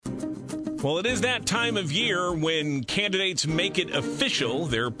Well, it is that time of year when candidates make it official,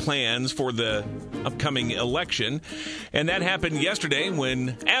 their plans for the upcoming election. And that happened yesterday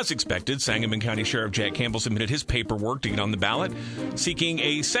when, as expected, Sangamon County Sheriff Jack Campbell submitted his paperwork to get on the ballot, seeking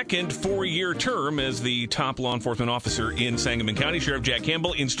a second four-year term as the top law enforcement officer in Sangamon County. Sheriff Jack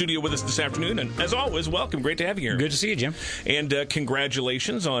Campbell in studio with us this afternoon. And as always, welcome. Great to have you here. Good to see you, Jim. And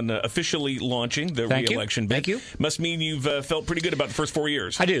congratulations on officially launching the re-election bid. Thank you. Must mean you've felt pretty good about the first 4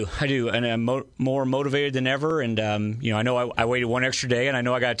 years. I do. And I'm more motivated than ever. And, I know I waited one extra day, and I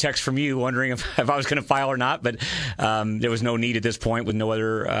know I got a text from you wondering if I was going to file or not. But there was no need at this point with no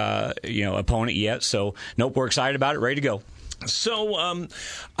other, opponent yet. So, nope, we're excited about it, ready to go. So,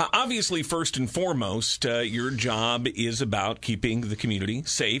 obviously, first and foremost, your job is about keeping the community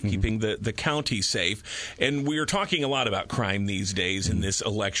safe, keeping the county safe. And we are talking a lot about crime these days in this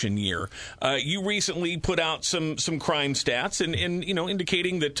election year. You recently put out some crime stats and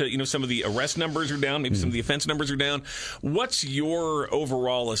indicating that, some of the arrest numbers are down, maybe some of the offense numbers are down. What's your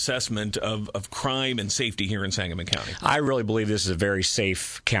overall assessment of crime and safety here in Sangamon County? I really believe this is a very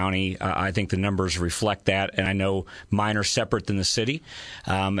safe county. I think the numbers reflect that, and I know mine are separate than the city.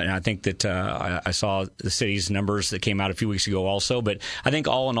 And I think that I saw the city's numbers that came out a few weeks ago also. But I think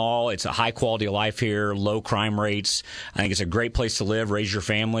all in all, it's a high quality of life here, low crime rates. I think it's a great place to live, raise your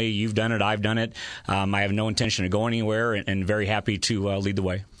family. You've done it. I've done it. I have no intention of going anywhere and very happy to lead the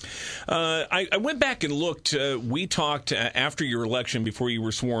way. I went back and looked. We talked after your election before you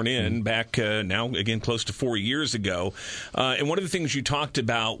were sworn in back now, again, close to 4 years ago. And one of the things you talked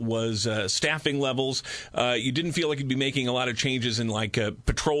about was staffing levels. You didn't feel like you'd be making a lot of changes in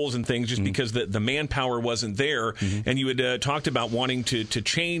patrols and things just because the manpower wasn't there. And you had talked about wanting to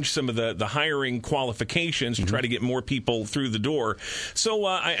change some of the hiring qualifications to try to get more people through the door. So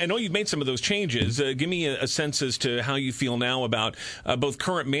I know you've made some of those changes. Give me a sense as to how you feel now about both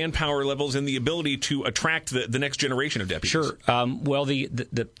current manpower levels and the ability to attract the next generation of deputies. Sure. Well, the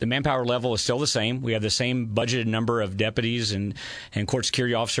manpower level is still the same. We have the same budgeted number of deputies and court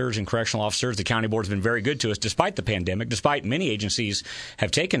security officers and correctional officers. The county board has been very good to us despite the pandemic, despite many agencies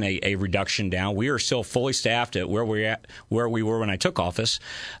have taken a reduction down. We are still fully staffed at where we were when I took office.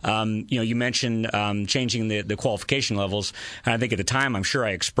 You mentioned changing the qualification levels, and I think at the time I'm sure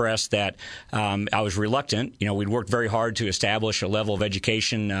I expressed that I was reluctant. We'd worked very hard to establish a level of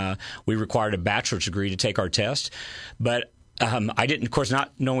education. We required a bachelor's degree to take our test, but I didn't, of course,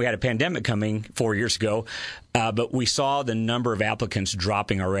 not know we had a pandemic coming 4 years ago, but we saw the number of applicants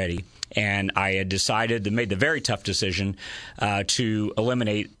dropping already. And I had made the very tough decision to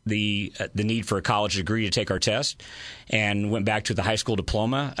eliminate the need for a college degree to take our test, and went back to the high school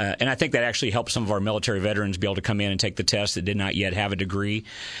diploma. And I think that actually helped some of our military veterans be able to come in and take the test that did not yet have a degree.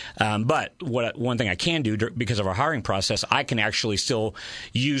 But one thing I can do because of our hiring process, I can actually still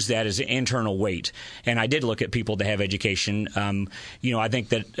use that as an internal weight. And I did look at people that have education. I think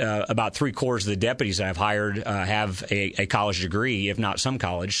that about 3/4 of the deputies that I've hired have a college degree, if not some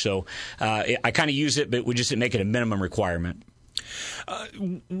college. So I kind of use it, but we just didn't make it a minimum requirement.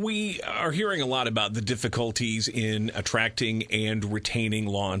 We are hearing a lot about the difficulties in attracting and retaining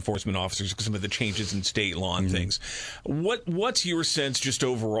law enforcement officers because of some of the changes in state law and things. What's your sense just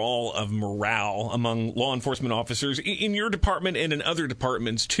overall of morale among law enforcement officers in your department and in other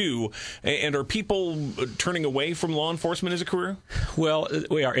departments too? And are people turning away from law enforcement as a career? Well,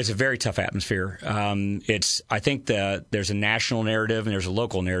 we are. It's a very tough atmosphere. I think there's a national narrative and there's a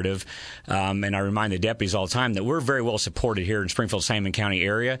local narrative. And I remind the deputies all the time that we're very well supported here in Springfield, Sangamon County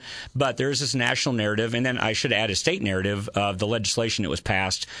area, but there's this national narrative, and then I should add a state narrative of the legislation that was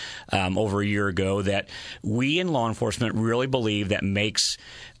passed over a year ago that we in law enforcement really believe that makes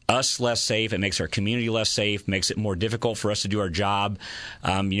us less safe. It makes our community less safe, makes it more difficult for us to do our job.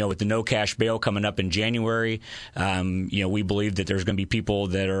 With the no cash bail coming up in January, we believe that there's going to be people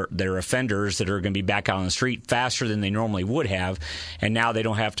that are offenders that are going to be back out on the street faster than they normally would have. And now they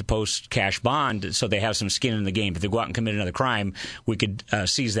don't have to post cash bond, so they have some skin in the game. If they go out and commit another crime, we could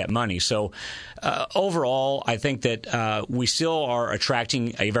seize that money. So overall, I think that we still are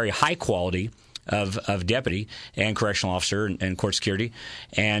attracting a very high quality of deputy and correctional officer and court security,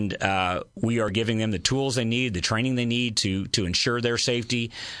 and we are giving them the tools they need, the training they need to ensure their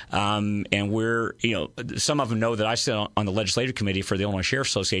safety. And we're, some of them know that I sit on the legislative committee for the Illinois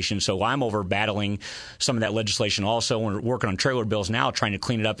Sheriff's Association, so I'm over battling some of that legislation also. We're working on trailer bills now, trying to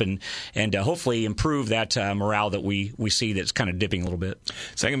clean it up and hopefully improve that morale that we see that's kind of dipping a little bit.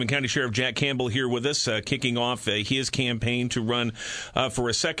 Sangamon County Sheriff Jack Campbell here with us, kicking off his campaign to run for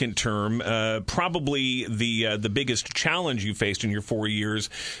a second term. probably the biggest challenge you faced in your 4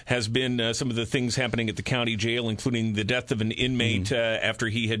 years has been some of the things happening at the county jail, including the death of an inmate after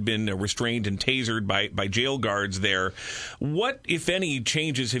he had been restrained and tasered by jail guards there. What, if any,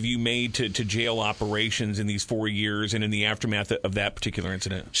 changes have you made to jail operations in these 4 years and in the aftermath of that particular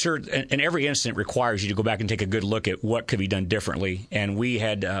incident? Sure, and every incident requires you to go back and take a good look at what could be done differently. And we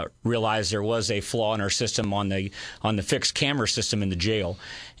had realized there was a flaw in our system on the fixed camera system in the jail,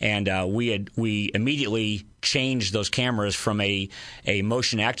 and we immediately changed those cameras from a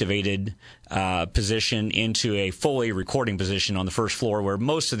motion activated position into a fully recording position on the first floor, where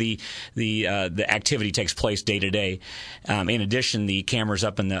most of the activity takes place day to day. In addition, the cameras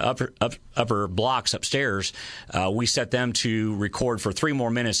up in the upper blocks upstairs, we set them to record for 3 more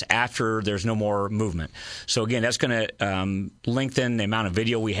minutes after there's no more movement. So again, that's going to lengthen the amount of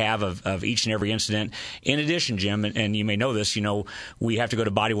video we have of each and every incident. In addition, Jim, and you may know this, we have to go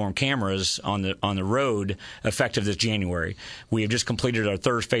to body-worn cameras on the road effective this January. We have just completed our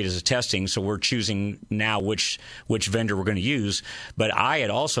 3rd phase of testing, so we're choosing now which vendor we're going to use. But I had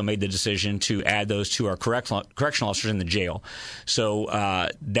also made the decision to add those to our correctional officers in the jail. So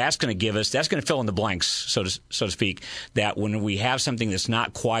that's going to fill in the blanks, so to speak, that when we have something that's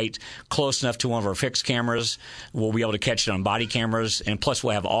not quite close enough to one of our fixed cameras, we'll be able to catch it on body cameras, and plus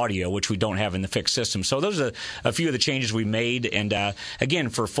we'll have audio, which we don't have in the fixed system. So those are a few of the changes we made. And again,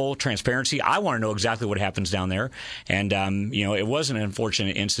 for full transparency, I want to know exactly what happens down there. And it was an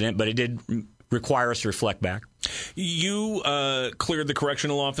unfortunate incident, but it did require us to reflect back. You cleared the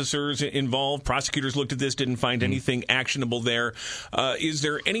correctional officers involved. Prosecutors looked at this, didn't find anything actionable there. Is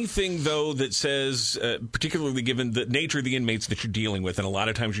there anything, though, that says, particularly given the nature of the inmates that you're dealing with, and a lot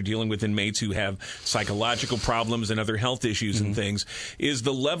of times you're dealing with inmates who have psychological problems and other health issues and things, is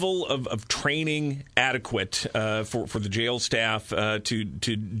the level of training adequate for the jail staff to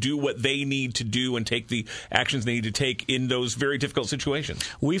do what they need to do and take the actions they need to take in those very difficult situations?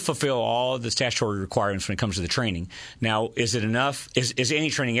 We fulfill all the statutory requirements when it comes to the training. Now, is it enough? Is any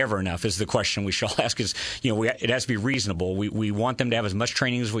training ever enough? Is the question we shall ask. It has to be reasonable. We want them to have as much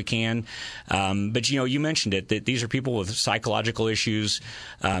training as we can. But you mentioned it, that these are people with psychological issues.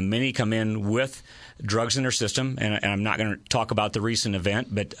 Many come in with drugs in their system, and I'm not going to talk about the recent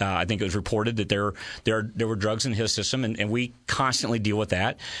event, but I think it was reported that there were drugs in his system, and we constantly deal with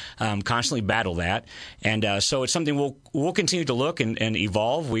that, constantly battle that, and so it's something we'll continue to look and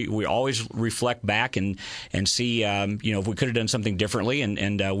evolve. We always reflect back and see if we could have done something differently,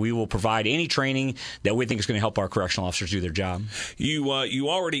 and we will provide any training that we think is going to help our correctional officers do their job. You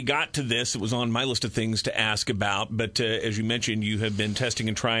already got to this. It was on my list of things to ask about, but as you mentioned, you have been testing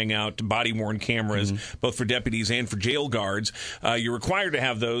and trying out body-worn cameras, both for deputies and for jail guards. You're required to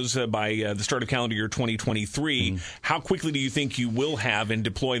have those by the start of calendar year 2023. How quickly do you think you will have and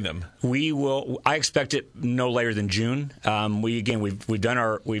deploy them? We will. I expect it no later than June. We've done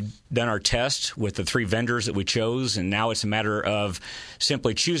our test with the 3 vendors that we chose, and now it's a matter of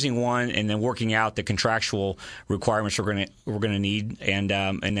simply choosing one and then working out the contractual requirements we're going to need, and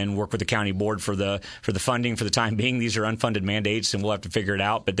then work with the county board for the funding for the time being. These are unfunded mandates, and we'll have to figure it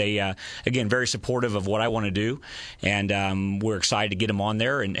out. But they again, very supportive of what I want to do, and we're excited to get them on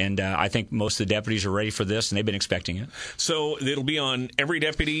there. And I think most of the deputies are ready for this, and they've been expecting it. So it'll be on every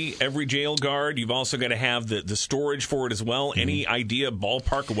deputy, every jail guard. You've also got to have the storage for it as well. Any idea,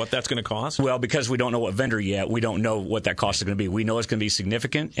 ballpark, of what that's going to cost? Well, because we don't know what vendor yet, we don't know what that cost is going to be. We know it's going to be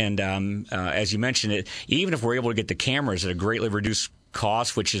significant, and as you mentioned, even if we're able to get the cameras at a greatly reduced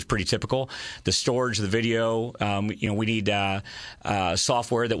cost, which is pretty typical, the storage, the video, we need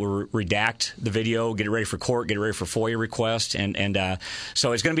software that will redact the video, get it ready for court, get it ready for FOIA requests, and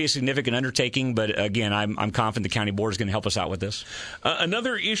so it's going to be a significant undertaking. But again, I'm confident the county board is going to help us out with this.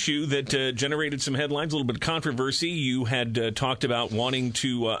 Another issue that generated some headlines, a little bit of controversy. You had talked about wanting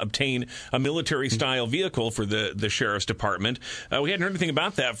to obtain a military-style vehicle for the sheriff's department. We hadn't heard anything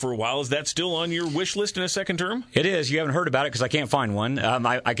about that for a while. Is that still on your wish list in a second term? It is. You haven't heard about it because I can't find one.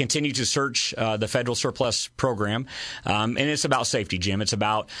 I continue to search the federal surplus program, and it's about safety, Jim. It's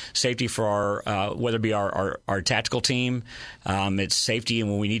about safety for our, whether it be our tactical team. It's safety, and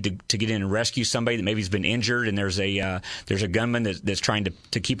when we need to get in and rescue somebody that maybe has been injured, and there's a gunman that's trying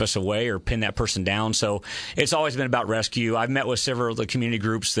to keep us away or pin that person down. So it's always been about rescue. I've met with several of the community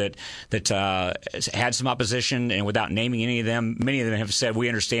groups that had some opposition, and without naming any of them, many of them have said, "We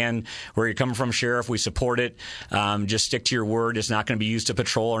understand where you're coming from, Sheriff. We support it. Just stick to your word. It's not going going to be used to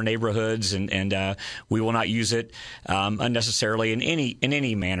patrol our neighborhoods, and we will not use it unnecessarily in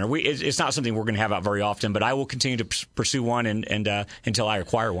any manner. It's not something we're going to have out very often, but I will continue to pursue one and until I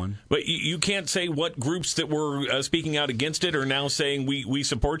acquire one. But you can't say what groups that were speaking out against it are now saying we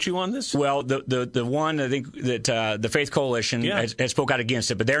support you on this? Well, the one, I think that the Faith Coalition has spoke out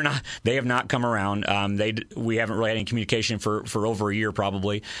against it, but they have not come around. We haven't really had any communication for over a year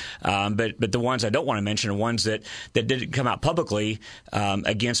probably. But the ones I don't want to mention are ones that didn't come out publicly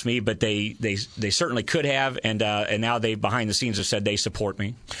against me, but they certainly could have, and now they behind the scenes have said they support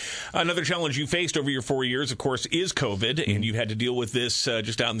me. Another challenge you faced over your 4 years, of course, is COVID, and you had to deal with this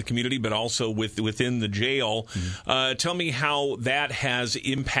just out in the community, but also within the jail. Tell me how that has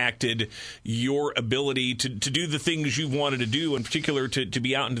impacted your ability to do the things you've wanted to do, in particular to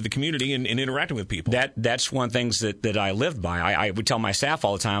be out into the community and interacting with people. That's one of the things that I live by. I would tell my staff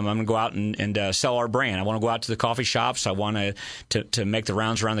all the time, I'm going to go out and sell our brand. I want to go out to the coffee shops. I want to make the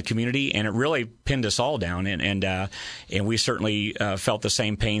rounds around the community, and it really pinned us all down, and we certainly felt the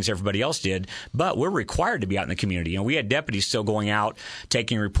same pains everybody else did, but we're required to be out in the community. We had deputies still going out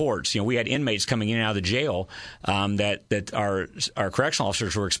taking reports. We had inmates coming in and out of the jail that our correctional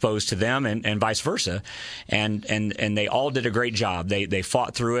officers were exposed to them, and vice versa, and they all did a great job. They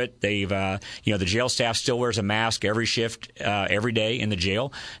fought through it. They've the jail staff still wears a mask every shift, every day in the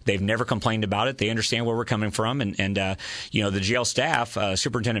jail. They've never complained about it. They understand where we're coming from, and the jail staff,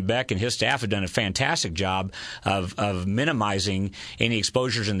 Superintendent Beck and his staff have done a fantastic job of minimizing any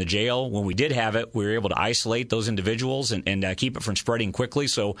exposures in the jail. When we did have it, we were able to isolate those individuals and keep it from spreading quickly.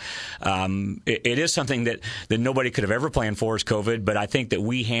 So it is something that nobody could have ever planned for, is COVID, but I think that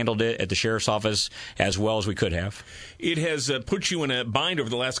we handled it at the sheriff's office as well as we could have. It has put you in a bind over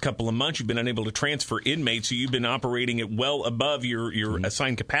the last couple of months. You've been unable to transfer inmates, so you've been operating at well above your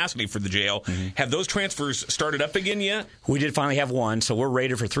assigned capacity for the jail. Have those transfers started up again yet? We did finally have one, so we're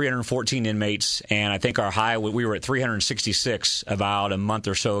rated for 314 inmates, and I think our high, we were at 366 about a month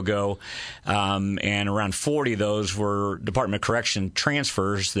or so ago, and around 40 of those were Department of Correction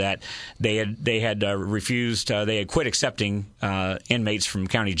transfers that they had refused, they had quit accepting inmates from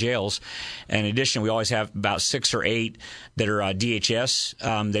county jails. In addition, we always have about 6 or 8 that are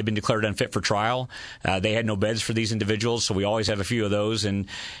DHS. They've been declared unfit for trial. They had no beds for these individuals, so we always have a few of those. And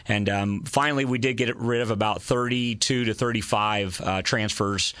finally, we did get rid of about 32 to 35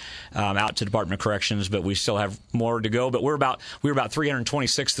 transfers out to Department of Corrections, but we still have more to go. But we were about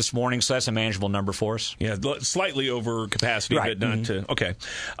 326 this morning, so that's a manageable number for us. Yeah, slightly over capacity, right. But not okay.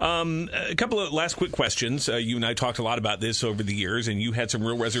 A couple of last quick questions. You and I talked a lot about this over the years, and you had some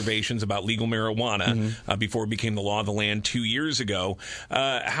real reservations about legal marijuana before it became the law of the land 2 years ago.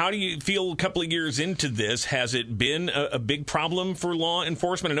 How do you feel a couple of years into this? Has it been a big problem for law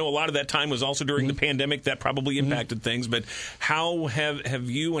enforcement? I know a lot of that time was also during the pandemic. That probably impacted things, but how have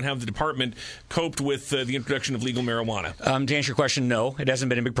you and have the department coped with the introduction of legal marijuana? To answer your question, no, it hasn't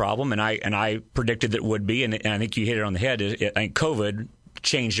been a big problem, and I predicted that it would be, and I think you hit it on the head. I think COVID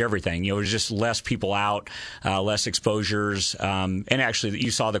changed everything. There's just less people out, less exposures, and actually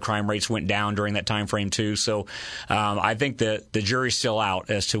you saw the crime rates went down during that time frame too. So I think that the jury's still out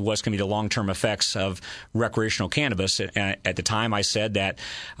as to what's going to be the long-term effects of recreational cannabis. At the time, I said that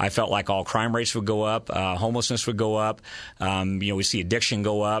I felt like all crime rates would go up, homelessness would go up, we see addiction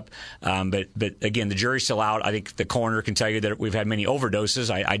go up, but again, the jury's still out. I think the coroner can tell you that we've had many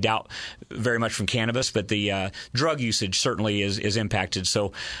overdoses. I doubt very much from cannabis, but the drug usage certainly is impacted.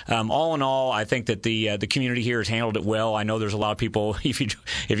 So all in all, I think that the community here has handled it well. I know there's a lot of people. If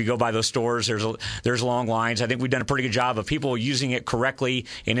you go by those stores, there's long lines. I think we've done a pretty good job of people using it correctly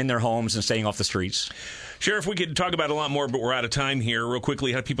and in their homes and staying off the streets. Sheriff, we could talk about a lot more, but we're out of time here. Real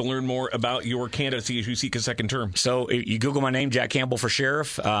quickly, how do people learn more about your candidacy as you seek a second term? So you Google my name, Jack Campbell for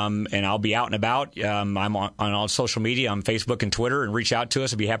sheriff, and I'll be out and about. I'm on all social media, on Facebook and Twitter, and reach out to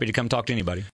us. I'd be happy to come talk to anybody.